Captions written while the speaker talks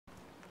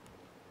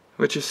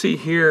What you see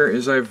here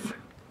is I've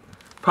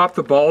popped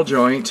the ball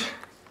joint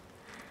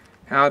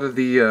out of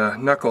the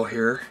knuckle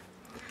here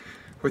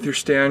with your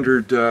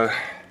standard you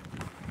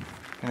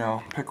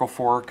know, pickle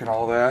fork and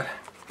all that.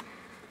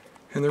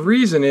 And the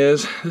reason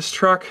is this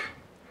truck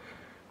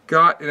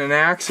got in an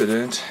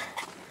accident,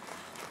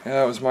 and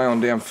that was my own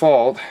damn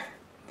fault.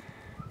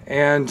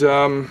 And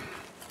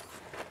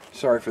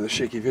sorry for the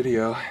shaky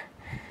video.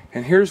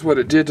 And here's what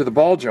it did to the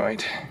ball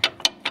joint.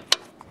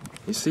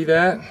 You see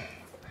that?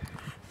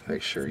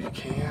 Make sure you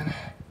can.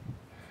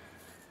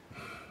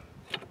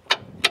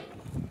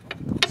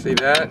 See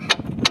that?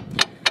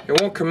 It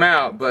won't come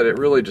out, but it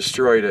really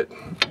destroyed it.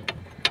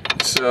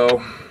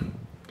 So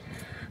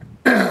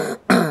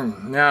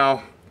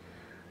now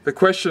the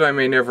question I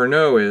may never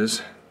know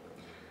is,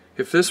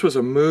 if this was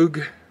a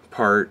Moog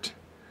part,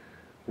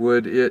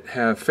 would it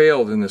have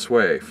failed in this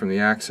way from the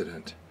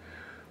accident?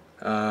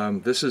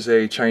 This is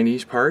a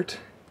Chinese part,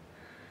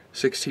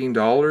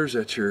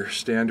 $16 at your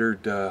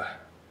standard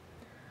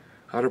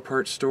auto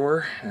parts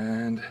store,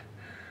 and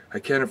I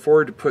can't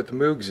afford to put the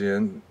Moogs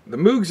in. The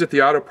Moogs at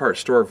the auto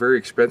parts store are very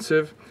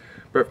expensive,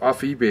 but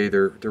off eBay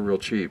they're real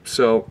cheap.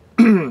 So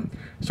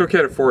still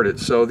can't afford it.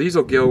 So these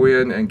will go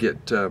in and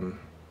get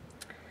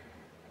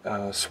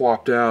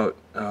swapped out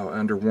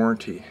under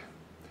warranty.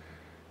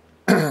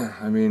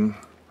 I mean,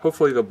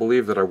 hopefully they'll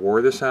believe that I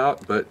wore this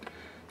out, but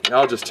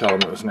I'll just tell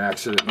them it was an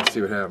accident and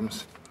see what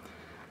happens.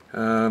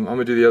 I'm going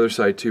to do the other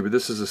side too, but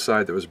this is the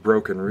side that was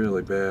broken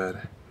really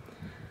bad.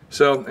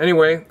 So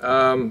anyway,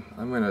 I'm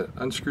going to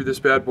unscrew this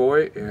bad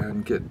boy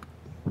and get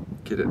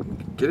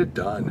it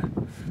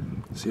done.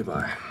 See you,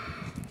 bye.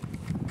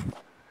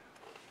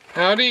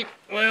 Howdy.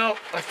 Well,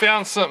 I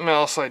found something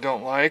else I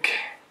don't like.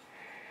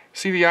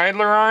 See the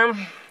idler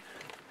arm?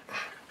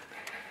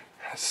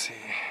 Let's see.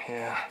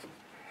 Yeah.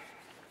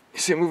 You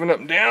see it moving up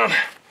and down?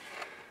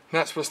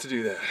 Not supposed to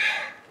do that.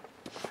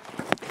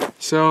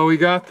 So we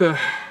got the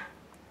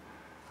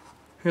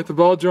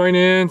ball joint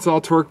in, it's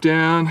all torqued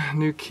down,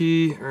 new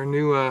key or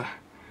new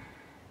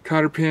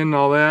cotter pin and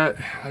all that.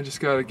 I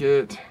just gotta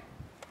get,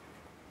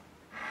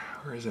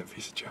 where is that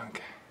piece of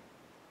junk?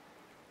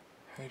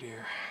 Right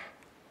here.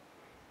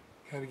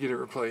 Gotta get it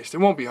replaced. It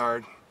won't be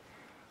hard.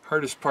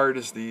 Hardest part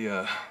is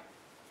the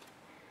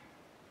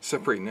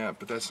separating that,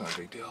 but that's not a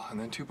big deal. And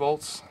then 2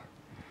 bolts.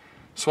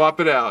 Swap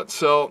it out.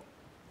 So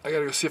I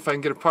gotta go see if I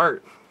can get a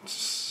part.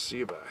 See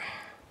you, bye.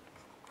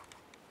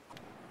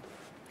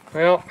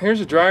 Well, here's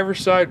a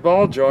driver's side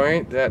ball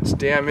joint that's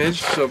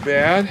damaged so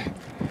bad.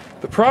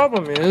 The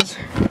problem is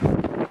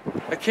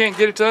I can't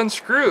get it to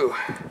unscrew.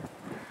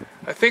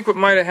 I think what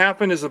might have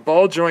happened is the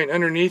ball joint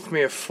underneath may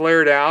have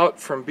flared out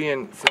from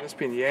this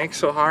being yanked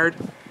so hard,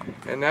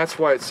 and that's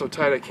why it's so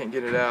tight I can't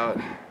get it out.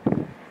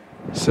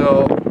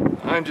 So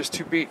I'm just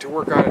too beat to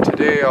work on it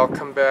today. I'll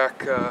come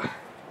back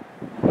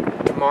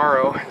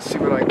tomorrow and see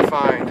what I can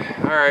find.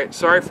 Alright,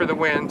 sorry for the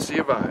wind. See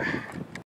you, bye.